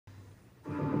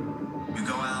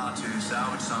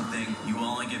salvage something, you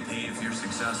only get paid if you're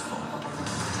successful.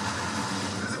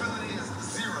 Visibility is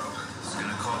 0. It's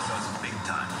gonna cost us big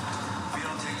time. If you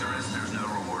don't take the risk, there's no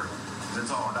reward. It's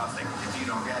all or nothing. If you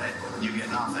don't get it, you get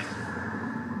nothing.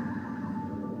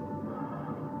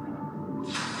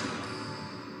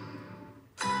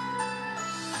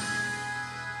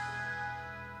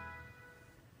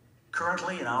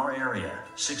 Currently in our area,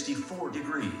 64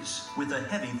 degrees with a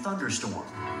heavy thunderstorm.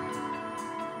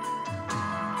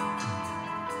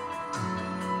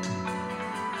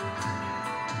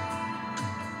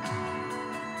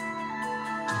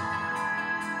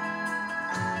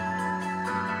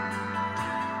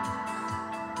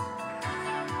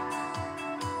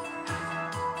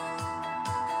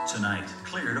 Tonight,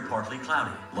 clear to partly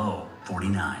cloudy, low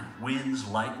 49. Winds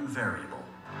light and variable.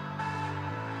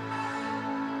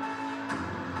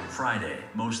 Friday,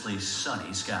 mostly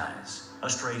sunny skies. A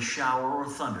stray shower or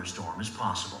thunderstorm is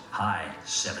possible. High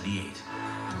 78.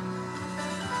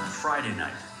 Friday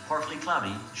night, partly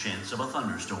cloudy, chance of a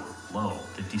thunderstorm. Low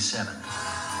 57.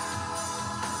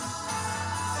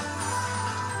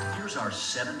 Here's our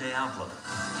 7-day outlook.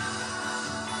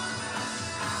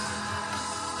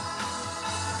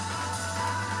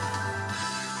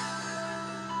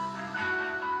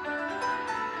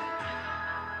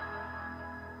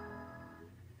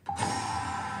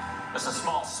 Just a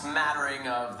small smattering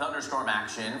of thunderstorm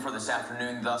action for this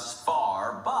afternoon thus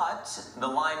far, but the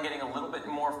line getting a little bit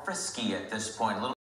more frisky at this point.